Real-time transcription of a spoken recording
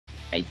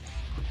I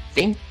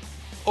think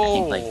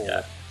Oh. like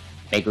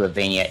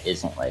Megalovania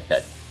isn't like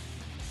a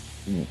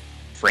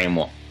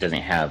framework.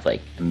 Doesn't have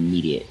like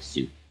immediate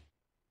suit.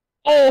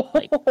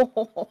 Like,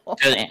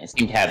 doesn't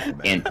seem to have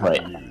input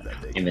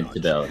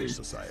invincibility.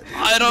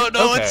 I don't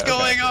know what's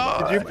going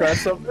on. Did you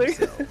press something?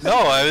 No,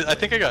 I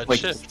think I got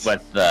Which chipped.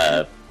 what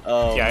the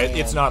Oh, Yeah,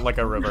 it's not like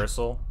a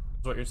reversal,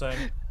 is what you're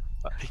saying?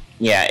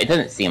 yeah, it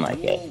doesn't seem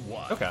like it.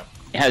 Okay.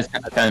 It has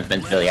kind of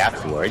invincibility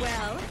afterwards.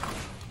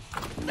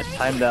 I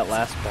timed that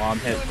last bomb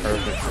hit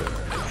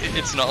perfectly.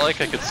 It's not like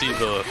I could see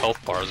the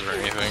health bars or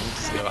anything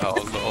to know how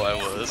low I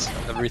was.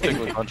 Everything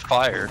was on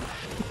fire.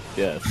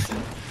 Yes.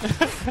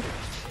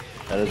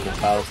 That is the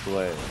foulest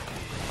way.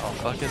 I'll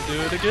fucking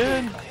do it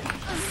again.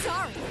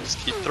 Just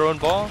keep throwing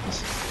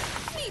bombs.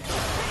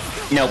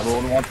 No,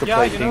 Everyone wants to Yeah,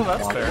 play you know, ping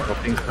that's pong fair. until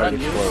things start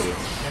exploding.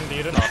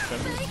 Indeed an option.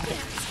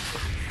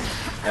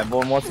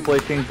 Everyone wants to play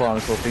ping pong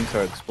until things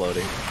start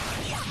exploding.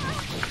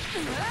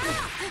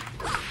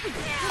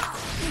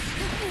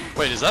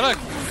 Wait, is that a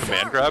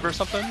command grab or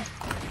something?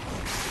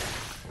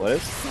 What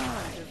is?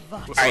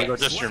 Or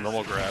just your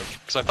normal grab?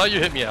 Because I thought you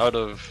hit me out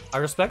of... I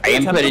respect I the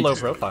attempt to inputted- low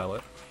profile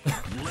it.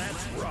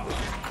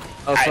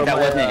 Oh, so that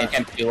my, wasn't an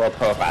attempt to do low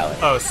profile.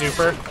 Oh,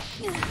 super?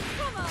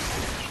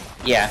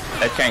 Yeah,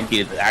 that's trying to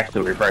do the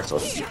actual reversal.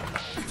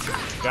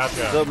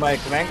 Gotcha. So my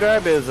command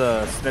grab is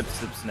a snip,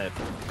 snip, snip.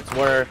 It's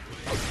where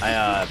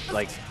I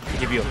like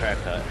give you a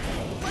haircut.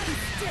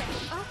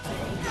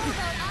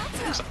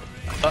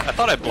 I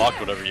thought I blocked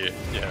whatever you...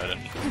 Yeah, I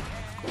didn't.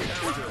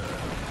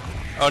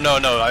 Oh, no,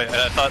 I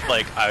thought,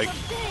 like, I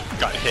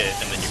got hit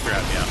and then you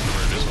grabbed me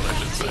afterward is what I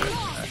should say,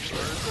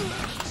 actually.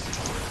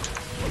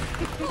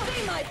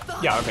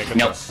 Yeah, okay, good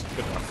Nope. enough.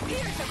 Good enough.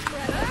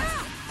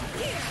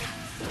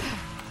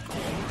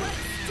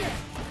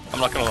 I'm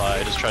not gonna lie,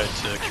 I just tried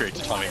to create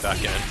Tatami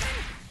back in.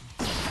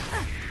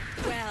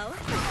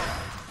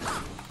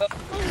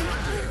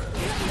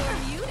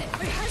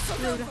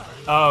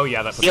 Oh,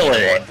 yeah, that puts Deal me with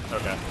at it.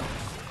 1. Okay.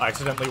 I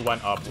accidentally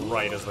went up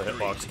right as the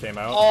hitbox came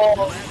out.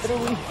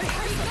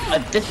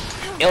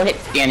 It'll hit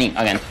standing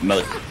against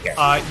most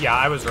characters. Yeah,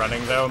 I was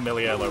running though.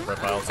 Milia low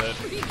profiles it.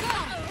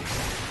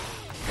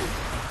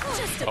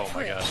 Oh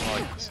my gosh, I'm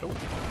like... I'm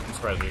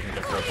surprised we didn't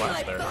get throw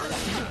flash there.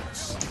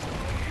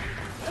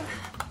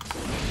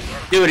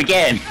 Do it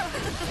again!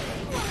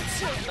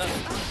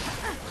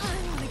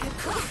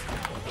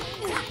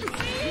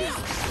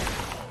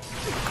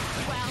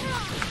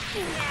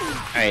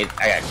 Alright,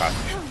 I got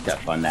caught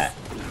up on that.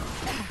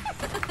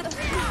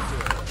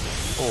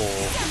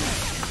 Oh.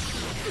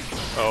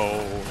 Oh,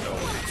 no.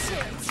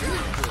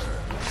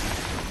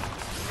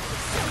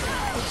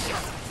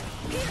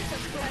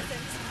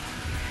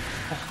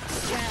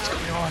 What's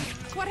going on?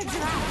 What a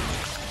drop!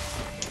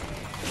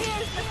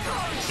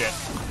 Shit.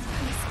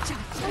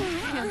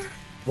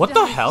 What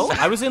the hell?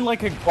 I was in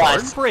like a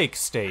guard break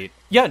state.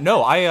 Yeah,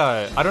 no,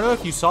 I don't know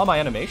if you saw my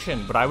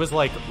animation, but I was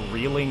like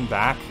reeling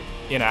back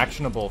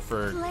inactionable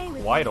for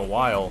quite a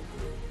while.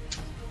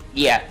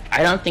 Yeah,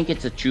 I don't think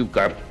it's a true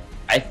guard.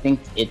 I think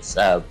it's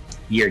a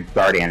weird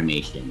guard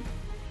animation.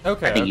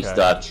 Okay, I think you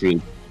still have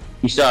true.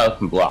 You still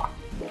can block.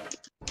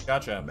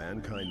 Gotcha.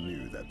 Mankind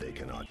knew that they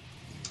cannot.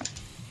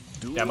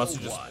 Yeah, I must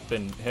have just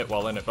been hit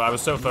while in it, but I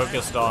was so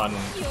focused on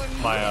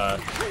my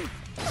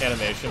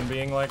animation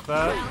being like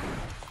that.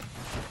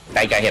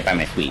 I got hit by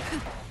my tweet.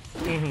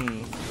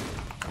 Mm-hmm.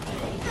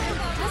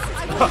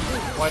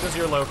 Why does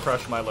your low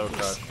crush my low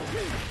crush?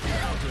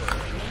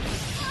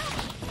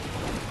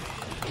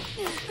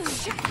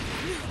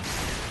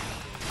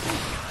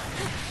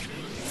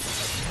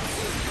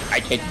 I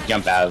tried to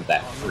jump out of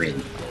that ring.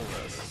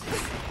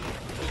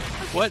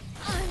 What?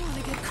 I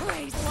wanna get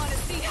crazy. Wanna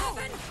see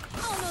heaven?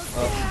 Almost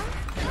there.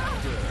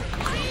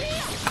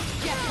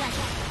 Get back.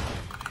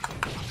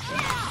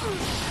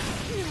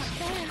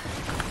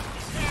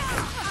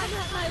 I'm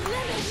at my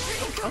limit.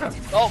 Okay.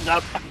 Oh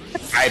god.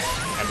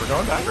 And we're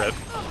going back. Rip.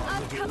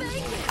 I'm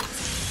coming.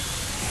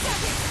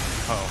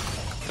 Oh,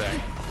 dang.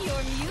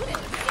 You're muted.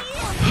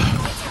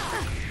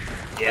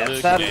 Yeah,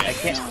 it's sad. I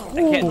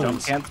can't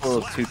jump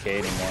cancel 2K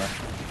anymore.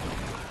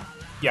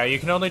 Yeah, you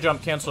can only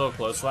jump cancel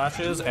close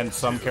slashes, and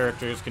some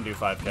characters can do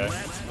 5k.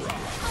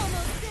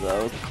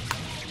 So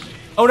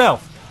Oh no!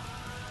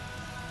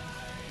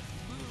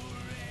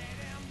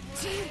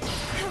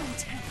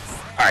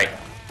 Alright,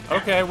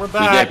 Okay, we're we good,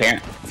 back.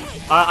 parent.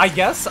 I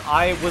guess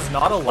I was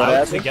not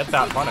allowed to happened? get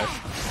that punished.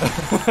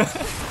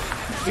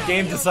 The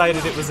game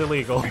decided it was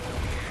illegal.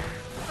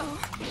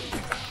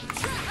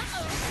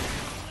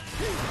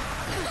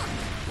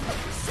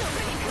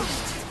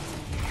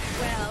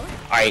 Well,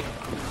 I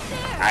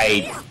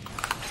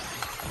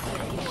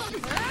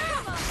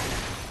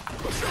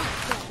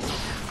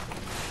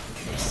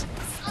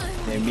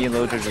yeah, me and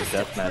Loja just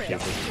deathmatch at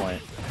this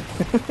point.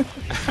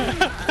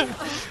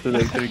 So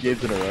like 3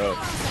 games in a row.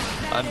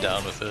 I'm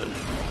down with it.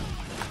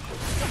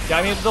 Yeah,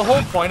 I mean, the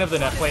whole point of the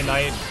netplay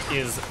night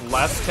is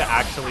less to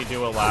actually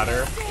do a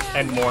ladder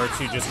and more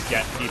to just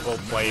get people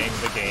playing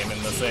the game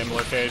in the same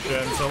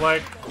location. So,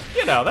 like,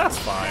 you know, that's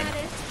fine.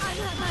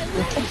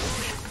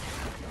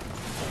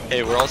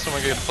 Hey, we're also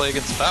going to play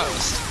against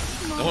Faust.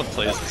 No one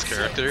plays this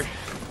character.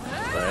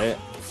 Right?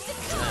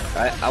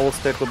 I will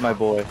stick with my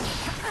boy.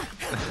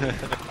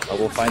 I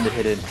will find the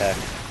hidden tech.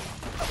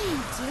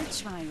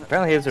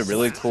 Apparently he has a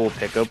really cool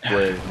pickup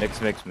with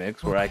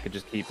mix, where I could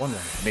just keep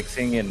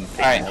mixing and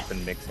picking up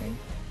and mixing.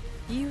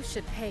 You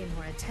should pay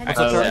more attention.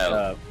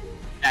 That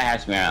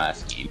has to be my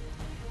last game.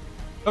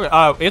 Okay,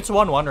 it's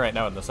 1-1 right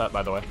now in the set,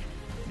 by the way.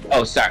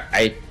 Oh, sorry.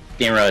 I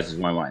didn't realize it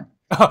was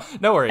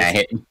 1-1. No worries. I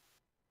hit.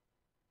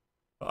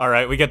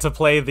 Alright, we get to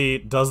play the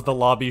Does the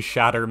Lobby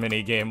Shatter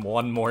minigame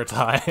one more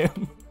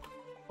time.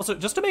 Also,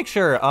 just to make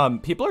sure,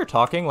 people are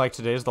talking like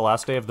today's the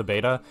last day of the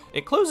beta.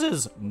 It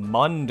closes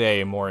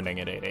Monday morning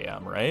at 8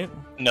 AM, right?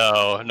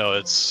 No,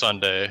 it's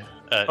Sunday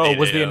at 8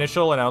 was the a.m.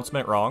 initial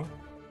announcement wrong?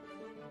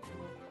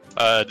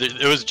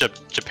 It was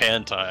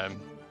Japan time,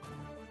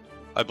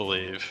 I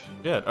believe.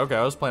 Yeah, okay,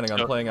 I was planning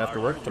on playing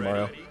after work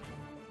tomorrow.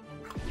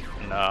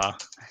 Nah,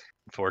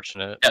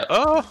 unfortunate.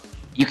 Oh,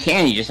 you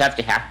can. You just have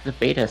to hack the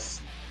betas.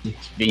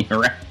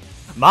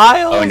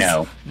 Miles! Oh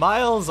no.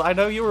 Miles, I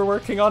know you were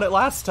working on it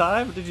last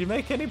time. Did you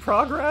make any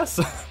progress?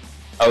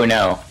 Oh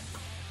no.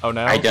 Oh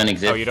no? I don't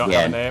exist Oh, you don't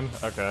have a name?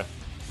 Okay.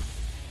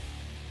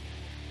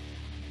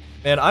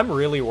 Man, I'm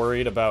really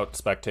worried about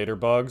spectator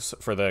bugs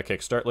for the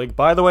Kickstart League.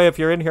 By the way, if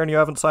you're in here and you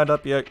haven't signed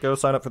up yet, go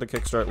sign up for the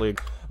Kickstart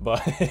League.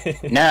 But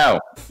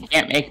no, you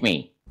can't make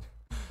me.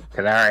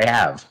 Because I already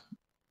have.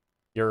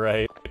 You're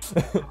right.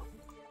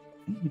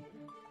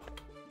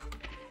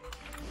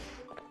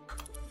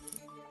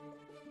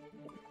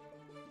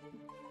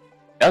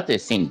 About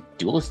this same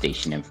dual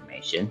station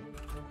information.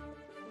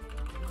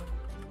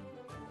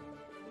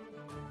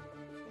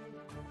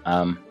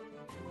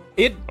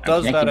 It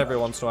does that every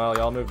once in a while.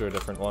 Y'all move to a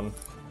different one.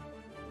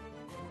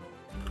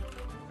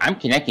 I'm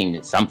connecting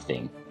to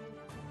something.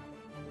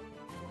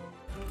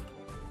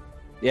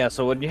 Yeah,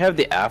 so when you have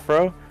the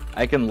afro,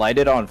 I can light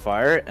it on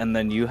fire, and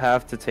then you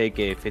have to take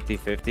a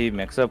 50-50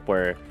 mix-up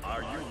where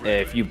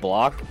if you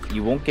block,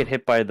 you won't get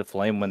hit by the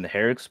flame when the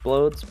hair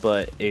explodes,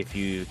 but if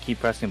you keep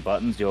pressing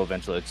buttons, you'll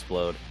eventually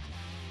explode.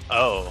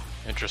 Oh,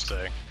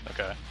 interesting.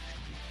 Okay.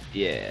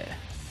 Yeah.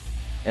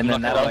 And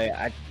then that way,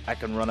 I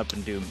can run up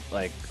and do,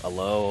 like, a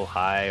low,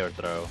 high, or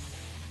throw.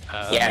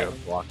 Yeah.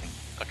 Blocking.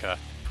 Okay.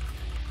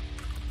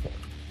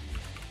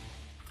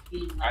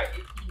 Alright.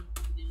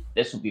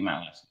 This will be my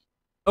last.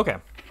 Okay.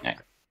 Okay.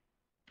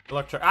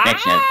 Electro.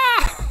 Next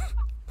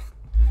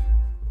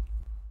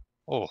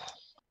Oh.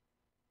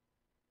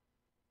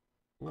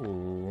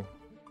 Ooh.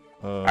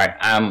 Alright,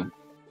 I'm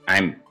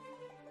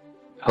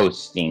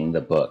hosting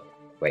the book.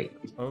 Wait.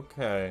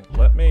 Okay,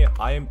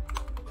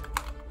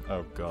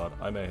 oh god,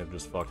 I may have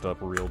just fucked up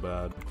real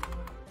bad.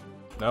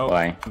 No,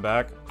 Why? I'm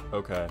back?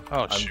 Okay.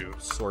 Oh, I'm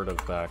shoot. sort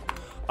of back.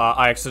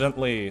 I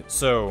accidentally,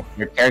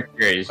 Your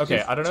character is okay,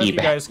 just I don't know if you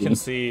guys teabagging. can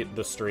see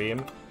the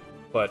stream,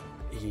 but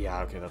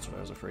yeah, okay, that's what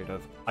I was afraid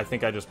of. I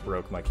think I just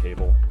broke my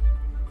cable.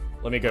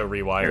 Let me go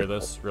rewire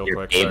this real Your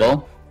quick. cable?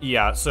 Sorry.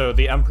 Yeah, so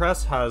the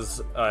Empress has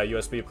a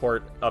USB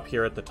port up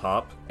here at the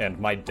top, and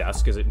my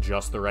desk is at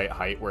just the right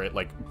height where it,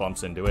 like,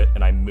 bumps into it,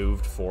 and I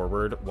moved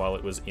forward while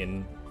it was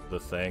in the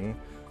thing,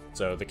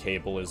 so the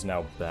cable is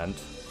now bent.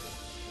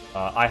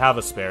 I have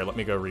a spare, let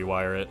me go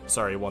rewire it.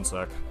 Sorry, one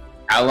sec.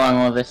 How long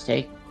will this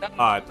take?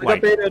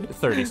 Like,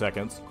 30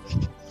 seconds.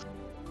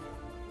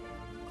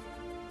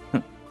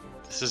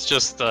 This is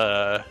just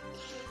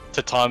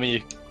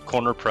tatami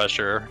corner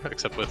pressure,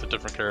 except with a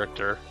different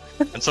character.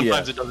 And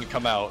sometimes it doesn't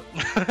come out.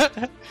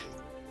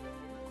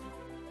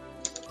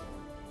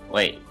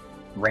 Wait,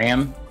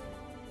 RAM?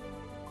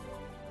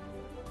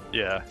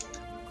 Yeah.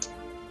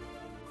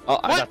 Oh,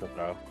 I got the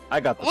throw. I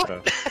got the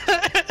throw.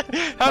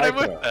 How'd I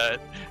win that?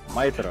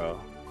 My throw.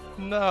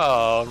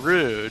 No,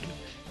 rude.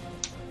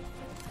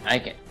 I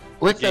can.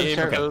 What's the Game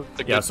server? goes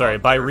to Yeah, good sorry,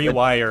 luck. by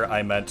rewire,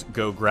 I meant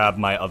go grab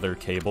my other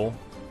cable.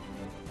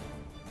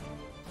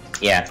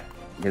 Yeah,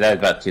 because I was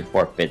about to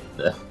forfeit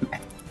the.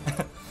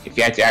 If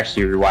you had to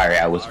actually rewire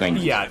it, I was going to.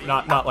 Yeah,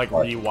 not like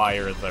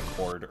rewire the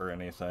cord or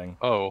anything.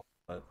 Oh.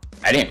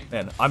 I didn't.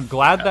 Man, I'm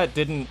glad that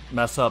didn't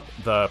mess up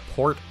the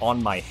port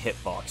on my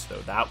hitbox, though.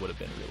 That would have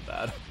been real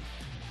bad.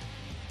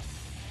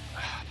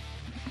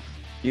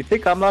 You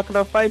think I'm not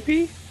gonna fight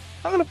P?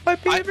 I'm gonna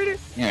fight P every day.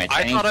 Anyway,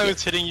 I thought I thank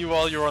was hitting you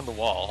while you were on the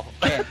wall.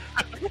 you.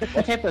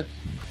 What type of,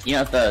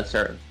 the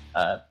sort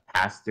of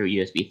pass-through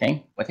USB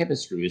thing? What type of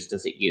screws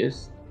does it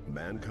use?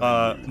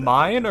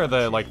 Mine or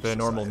the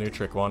normal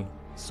Nutric one?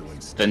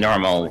 The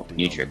normal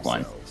Nutric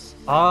one.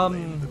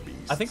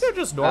 I think they're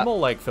just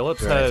normal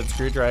Phillips head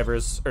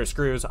screwdrivers or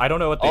screws. I don't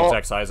know what the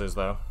exact size is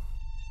though.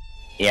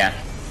 Yeah,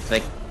 it's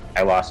like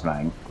I lost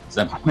mine at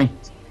some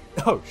point.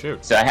 Oh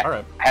shoot! So I,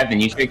 Alright. I have the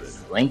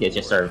Nutric link. It's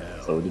just sort of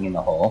floating in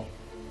the hole.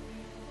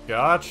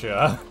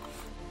 Gotcha.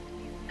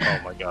 Oh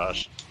my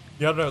gosh.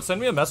 Yeah, no. Send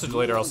me a message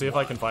later. I'll see if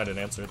I can find an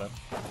answer then.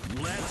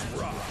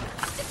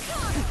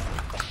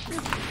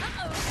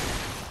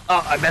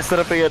 Oh, I messed it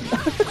up again.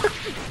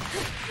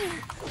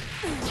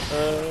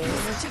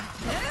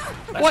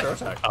 Nice What? throw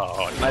attack.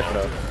 Oh, My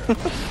no.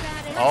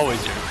 throw.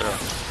 Always your throw.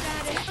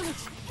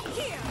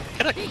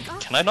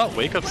 Can I not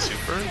wake up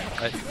super?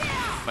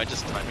 Am I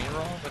just timing it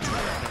wrong? What's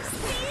going on here?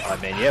 I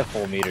mean, you have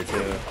full meter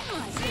too.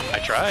 I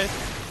tried.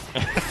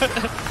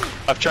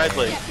 I've tried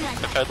like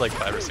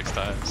 5 or 6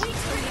 times.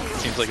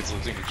 Seems like it's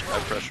losing its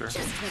drive pressure.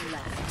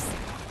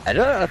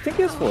 I think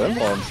it's full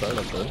involve on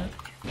startup, doesn't it?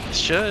 It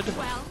should.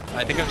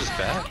 I think I'm just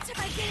bad.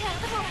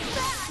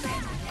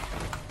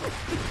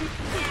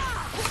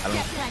 I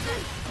don't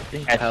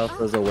think health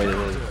is a way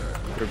to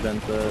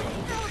prevent that.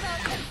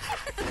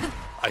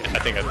 I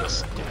think I'm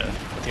just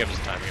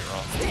timing it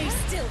wrong.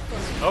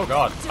 Oh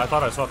god, I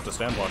thought I still have to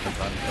stand block in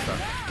time. Okay.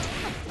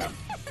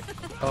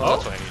 Oh,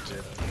 that's what I need to do.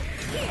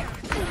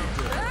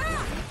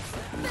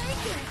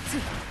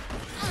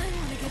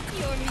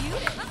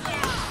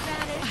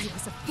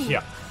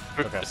 Yeah.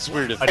 Okay. It's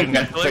weird if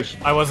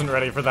I wasn't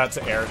ready for that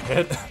to air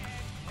hit.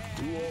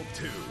 Duel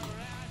 2.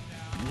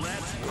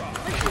 Let's rock.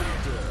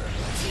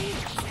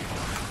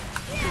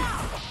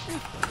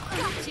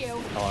 Got you.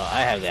 Oh,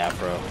 I have the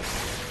afro.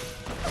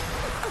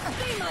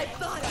 Be my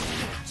bottom.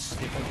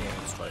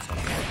 Let's try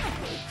something.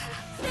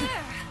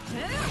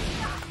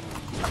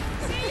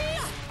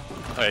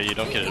 Oh yeah, you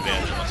don't get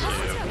advantage unless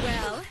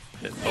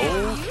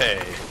Well, you... Okay.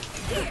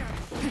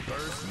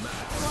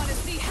 wanna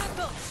see how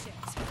bullshit?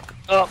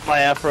 Oh, my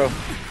afro.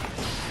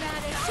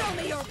 That is, show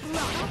me your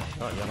blood.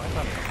 Oh yeah, my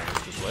timing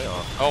is just way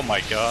off. Oh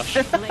my gosh.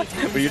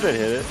 But you did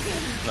hit it.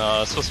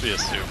 No, it's supposed to be a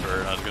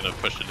super. I was gonna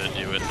push it into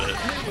you with it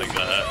like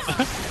that.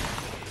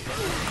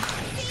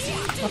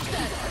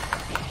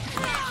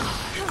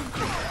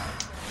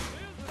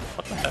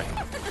 What the heck?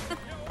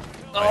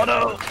 Oh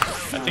no! I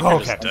think you're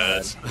just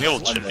dead. He'll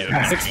chip you.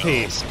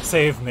 6P,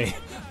 save me.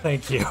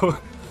 Thank you.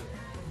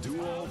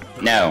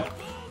 No.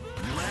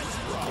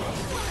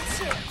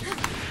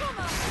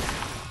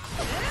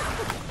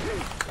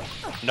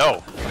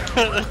 No.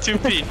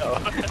 2P, no.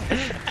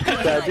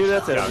 Yeah, dude,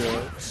 that's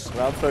everyone.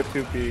 Round start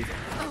 2P.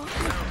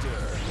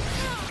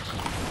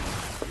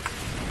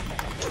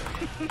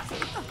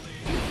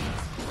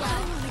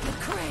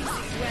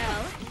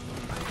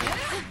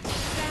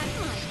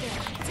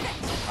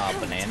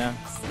 Banana.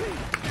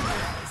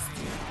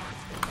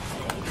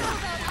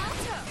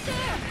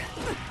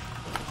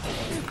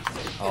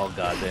 Oh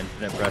god, the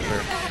infinite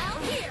pressure.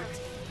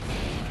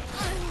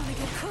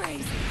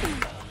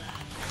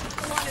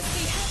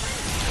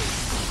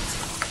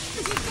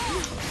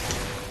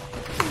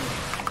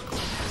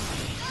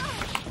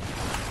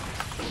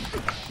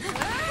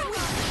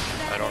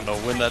 I don't know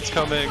when that's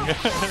coming.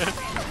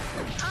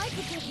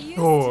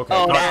 Oh, okay.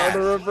 Oh, God. no, the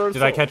reversal.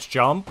 Did I catch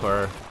jump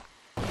or?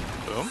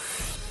 Boom.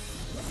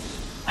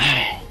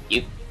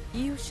 You.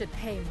 You should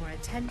pay more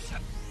attention.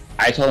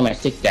 I told him I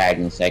stick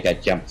diagonal, so I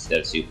got jump instead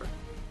of super.